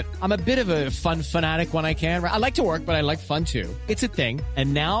about me, but I'm a bit of a fun fanatic when I can. I like to work, but I like fun too. It's a thing.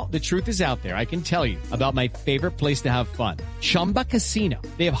 And now the truth is out there. I can tell you about my favorite place to have fun. Chumba Casino.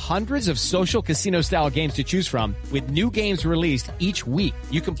 They have hundreds of social casino style games to choose from with new games released each week.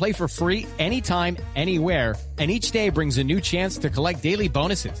 You can play for free anytime, anywhere. And each day brings a new chance to collect daily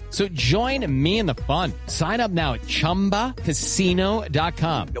bonuses. So join me in the fun. Sign up now at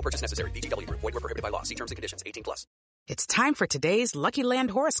ChumbaCasino.com. No purchase necessary. VGW Group. Void where prohibited by law. See terms and conditions. 18+. It's time for today's Lucky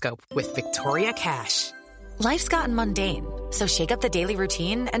Land horoscope with Victoria Cash. Life's gotten mundane, so shake up the daily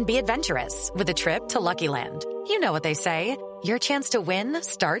routine and be adventurous with a trip to Lucky Land. You know what they say. Your chance to win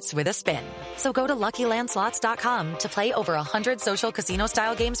starts with a spin. So go to LuckyLandSlots.com to play over 100 social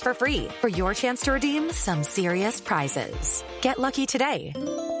casino-style games for free for your chance to redeem some serious prizes. Get lucky today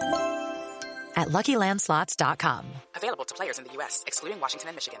at LuckyLandSlots.com. Available to players in the U.S., excluding Washington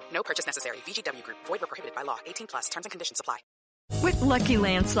and Michigan. No purchase necessary. VGW Group. Void where prohibited by law. 18+. Terms and conditions apply. With Lucky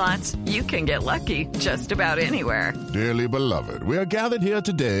Land Slots, you can get lucky just about anywhere. Dearly beloved, we are gathered here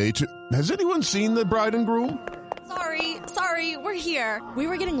today to... Has anyone seen the bride and groom? Sorry, we're here. We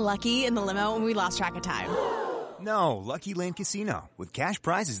were getting lucky in the limo and we lost track of time. No, Lucky Land Casino, with cash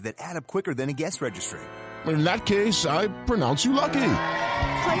prizes that add up quicker than a guest registry. In that case, I pronounce you lucky.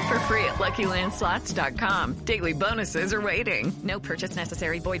 Play for free at LuckyLandSlots.com. Daily bonuses are waiting. No purchase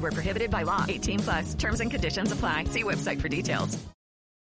necessary. Void where prohibited by law. 18+. Terms and conditions apply. See website for details.